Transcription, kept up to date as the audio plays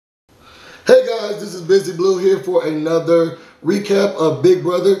guys, this is BusyBlu here for another recap of Big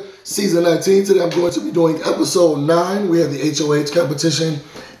Brother Season 19. Today I'm going to be doing episode 9. We have the HOH competition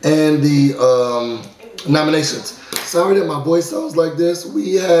and the nominations. Sorry that my voice sounds like this.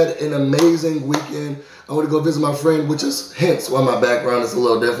 We had an amazing weekend. I went to go visit my friend, which is hence why my background is a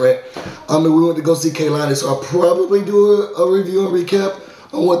little different. And we went to go see Kaylani, so I'll probably do a review and recap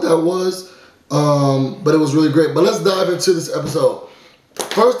on what that was. But it was really great. But let's dive into this episode.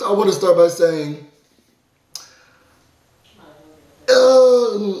 First, I want to start by saying,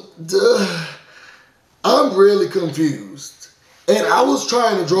 I'm really confused. And I was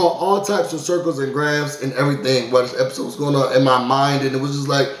trying to draw all types of circles and graphs and everything while this episode was going on in my mind. And it was just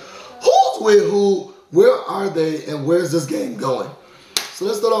like, who's with who? Where are they? And where's this game going? So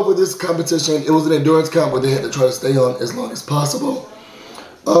let's start off with this competition. It was an endurance comp where they had to try to stay on as long as possible.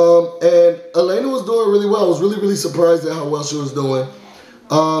 And Elena was doing really well. I was really surprised at how well she was doing.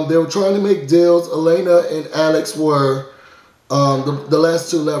 They were trying to make deals. Elena and Alex were the last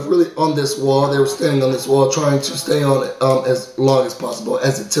two left really on this wall. They were standing on this wall trying to stay on it as long as possible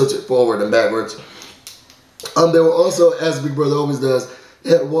as it tilted forward and backwards. They were also, as Big Brother always does,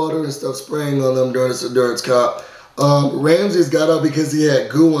 they had water and stuff spraying on them during this endurance comp. Ramses got up because he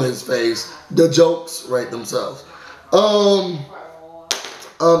had goo on his face. The jokes write themselves. At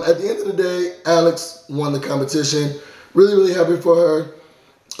the end of the day, Alex won the competition. Really happy for her.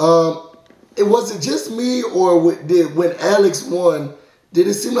 It wasn't just me, or when Alex won, did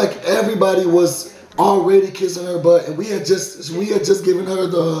it seem like everybody was already kissing her butt, and we had just given her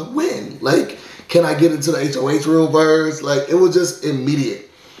the win? Like, can I get into the HOH room first? Like, it was just immediate.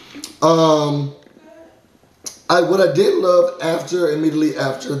 What I did love immediately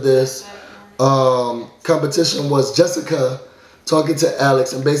after this competition was Jessica talking to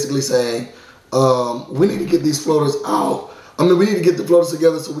Alex and basically saying, we need to get these floaters out. I mean, we need to get the floaters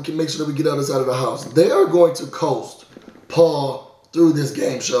together so we can make sure that we get out of the house. They are going to coast Paul through this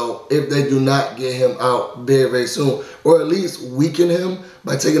game show if they do not get him out very soon. Or at least weaken him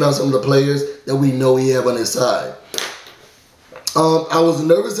by taking out some of the players that we know he have on his side. I was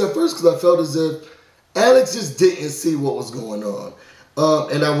nervous at first because I felt as if Alex just didn't see what was going on.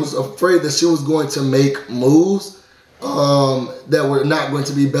 And I was afraid that she was going to make moves that were not going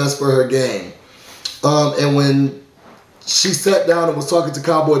to be best for her game. And when she sat down and was talking to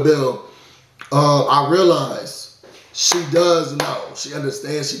Cowboy Bill, I realized she does know. She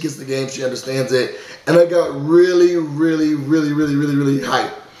understands. She gets the game. She understands it. And I got really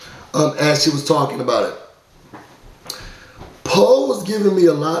hyped as she was talking about it. Paul was giving me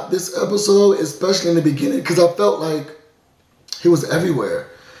a lot this episode, especially in the beginning, because I felt like he was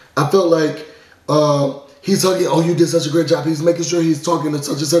everywhere. I felt like he's talking, oh, you did such a great job. He's making sure he's talking to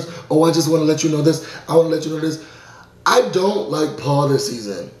such and such. Oh, I just want to let you know this. I want to let you know this. I don't like Paul this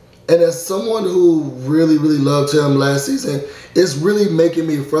season. And as someone who really loved him last season, it's really making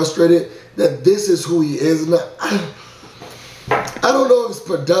me frustrated that this is who he is. And I don't know if it's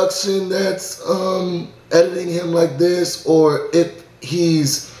production that's editing him like this, or if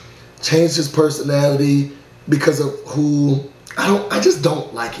he's changed his personality because of who. I just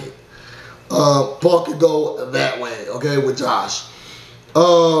don't like it. Paul could go that way, okay, with Josh.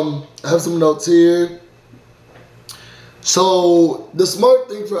 I have some notes here. So, the smart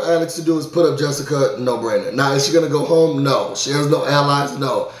thing for Alex to do is put up Jessica, no brainer. Now, is she going to go home? No. She has no allies?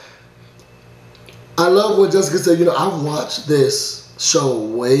 No. I love when Jessica said, you know, I've watched this show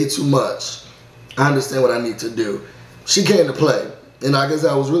way too much. I understand what I need to do. She came to play. And like I said,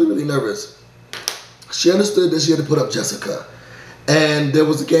 I was really nervous. She understood that she had to put up Jessica. And there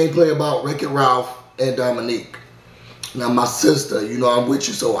was a gameplay about Wreck-It Ralph and Dominique. Now, my sister, you know I'm with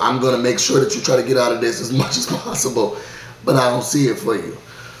you, so I'm going to make sure that you try to get out of this as much as possible. But I don't see it for you.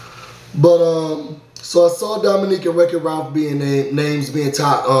 But, so I saw Dominique and Wreck-It Ralph being names being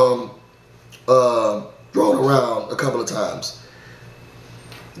thrown around a couple of times.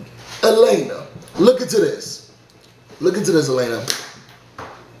 Elena, look into this. Look into this, Elena.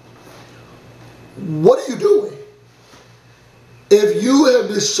 What are you doing? If you have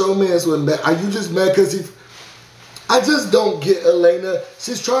this showman's with mad, are you just mad because he... I just don't get Elena.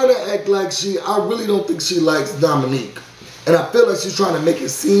 She's trying to act like I really don't think she likes Dominique. And I feel like she's trying to make it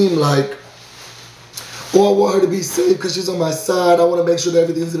seem like, oh, I want her to be safe because she's on my side. I want to make sure that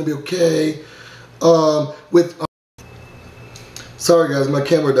everything's going to be okay. Sorry guys, my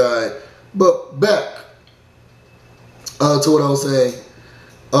camera died. But back to what I was saying.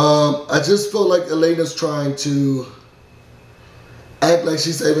 I just feel like Elena's trying to act like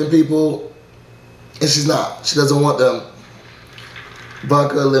she's saving people. And she's not. She doesn't want them.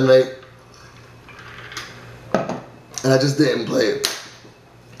 Vodka, eliminate. And I just didn't play it.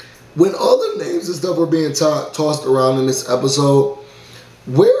 when all the names and stuff were being tossed around in this episode,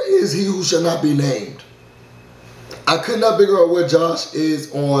 where is he who shall not be named? I could not figure out where Josh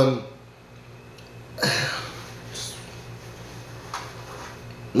is on.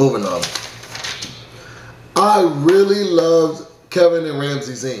 Moving on. I really loved Kevin and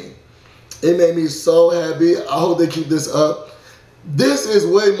Ramses' scene. It made me so happy. I hope they keep this up. This is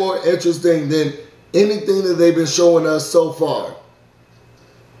way more interesting than anything that they've been showing us so far.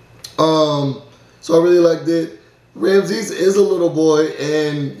 So I really liked it. Ramses is a little boy,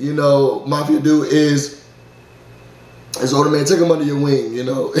 and you know, Mafia Dude is his older man. Take him under your wing, you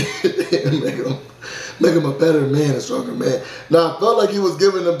know, and make him a better man, a stronger man. Now I felt like he was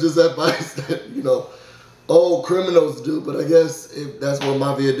giving them just advice that, you know, old criminals do, but I guess if that's what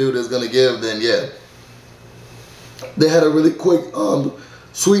Mafia Dude is gonna give, then yeah. They had a really quick,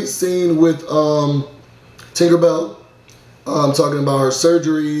 sweet scene with Tinkerbell, talking about her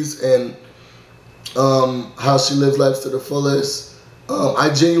surgeries and how she lives life to the fullest.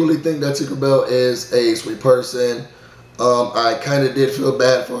 I genuinely think that Tinkerbell is a sweet person. I kind of did feel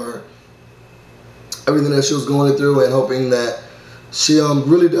bad for her, everything that she was going through, and hoping that she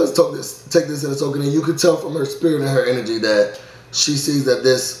really does take this in a token. And you could tell from her spirit and her energy that she sees that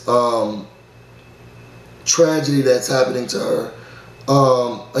this tragedy that's happening to her,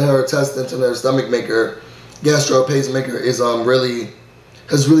 and her intestines and her stomach maker, gastro pacemaker, is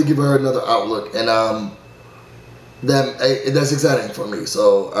has really given her another outlook, and that's exciting for me.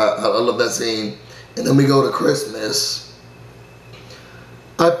 So I love that scene. And then we go to Christmas.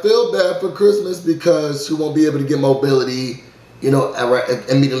 I feel bad for Christmas because she won't be able to get mobility, you know,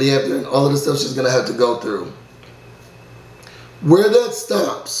 immediately after, and all of the stuff she's gonna have to go through. Where that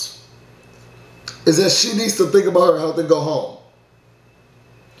stops is that she needs to think about her health and go home.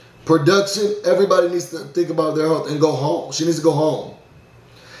 Production, everybody needs to think about their health and go home. She needs to go home.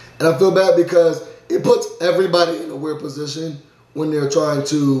 And I feel bad because it puts everybody in a weird position when they're trying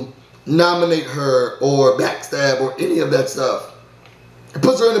to nominate her or backstab or any of that stuff. It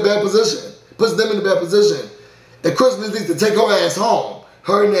puts her in a bad position. It puts them in a bad position. And Christmas needs to take her ass home.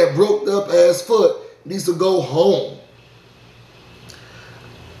 Her and that broke up ass foot needs to go home.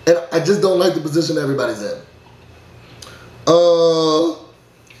 And I just don't like the position everybody's in.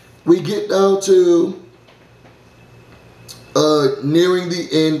 We get down to nearing the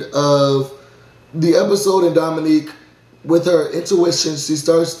end of the episode, and Dominique, with her intuition, she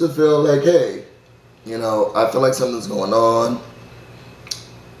starts to feel like, hey, you know, I feel like something's going on.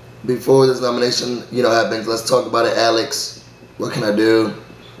 Before this nomination, you know, happens, let's talk about it, Alex. What can I do?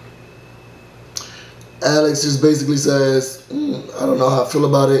 Alex just basically says, I don't know how I feel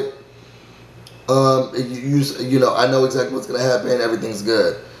about it. You know, I know exactly what's going to happen. Everything's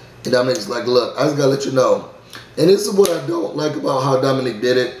good. And Dominique's like, look, I just got to let you know. And this is what I don't like about how Dominique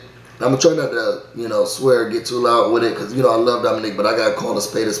did it. I'm going to try not to, you know, swear, get too loud with it, because, you know, I love Dominique, but I got to call a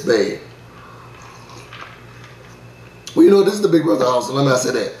spade a spade. Well, you know, this is the Big Brother house, so let me not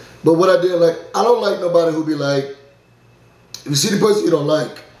say that. But what I did, like, I don't like nobody who be like, if you see the person you don't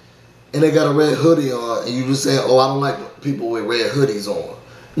like, and they got a red hoodie on, and you just say, oh, I don't like people with red hoodies on.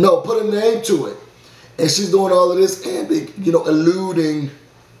 No, put a name to it. And she's doing all of this and, you know, alluding.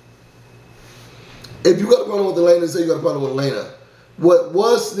 If you got a problem with Elena, say you got a problem with Elena. What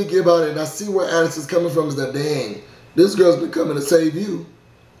was sneaky about it, and I see where Alex is coming from, is that, dang, this girl's been coming to save you,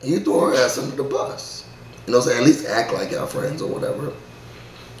 and you throw her ass under the bus. You know what I'm saying? At least act like y'all friends or whatever.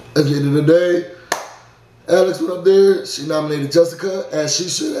 At the end of the day, Alex went up there. She nominated Jessica, as she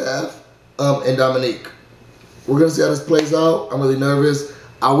should have, and Dominique. We're going to see how this plays out. I'm really nervous.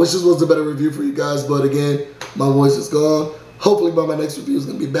 I wish this was a better review for you guys, but again, my voice is gone. Hopefully by my next review is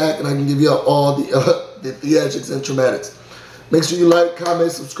going to be back, and I can give you all the theatrics and traumatics. Make sure you like,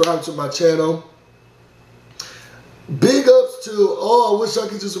 comment, subscribe to my channel. Big ups to, I wish I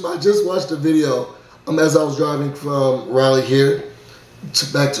could I just watched the video as I was driving from Raleigh here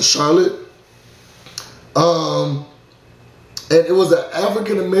back to Charlotte. And it was an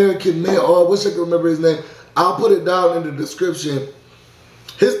African-American man. I wish I could remember his name. I'll put it down in the description.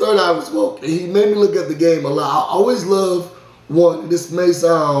 His third eye was woke. He made me look at the game a lot. I always love, this may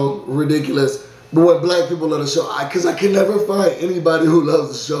sound ridiculous, but when black people love the show, because I can never find anybody who loves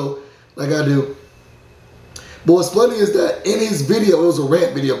the show like I do. But what's funny is that in his video, it was a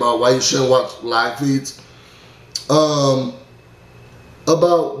rant video about why you shouldn't watch live feeds,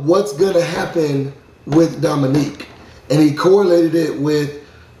 about what's going to happen with Dominique. And he correlated it with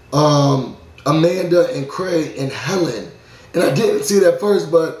Amanda and Craig and Helen. And I didn't see that first,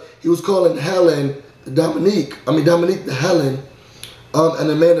 but he was calling Helen the Dominique the Helen, and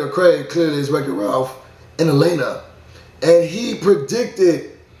Amanda and Craig clearly is Wreck-It Ralph and Elena. And he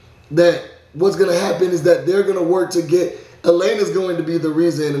predicted that what's going to happen is that they're going to work to get, Elena's going to be the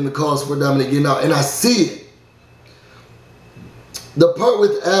reason and the cause for Dominique getting out. And I see it. The part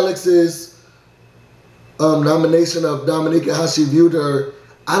with Alex's nomination of Dominique and how she viewed her,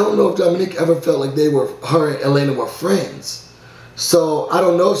 I don't know if Dominique ever felt like her and Elena were friends. So I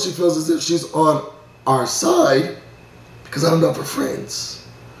don't know if she feels as if she's on our side, because I don't know if we're friends.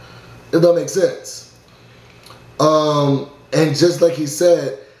 If that makes sense. And just like he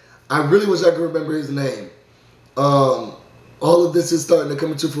said, I really wish I could remember his name. All of this is starting to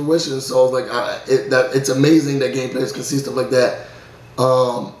come into fruition, so I was like, it's amazing that game players can see stuff like that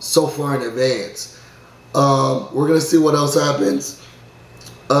so far in advance. We're gonna see what else happens.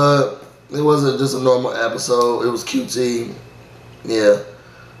 It wasn't just a normal episode. It was cutesy. Yeah.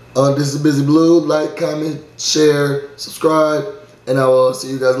 This is BusyBlu. Like, comment, share, subscribe, and I will see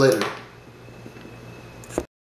you guys later.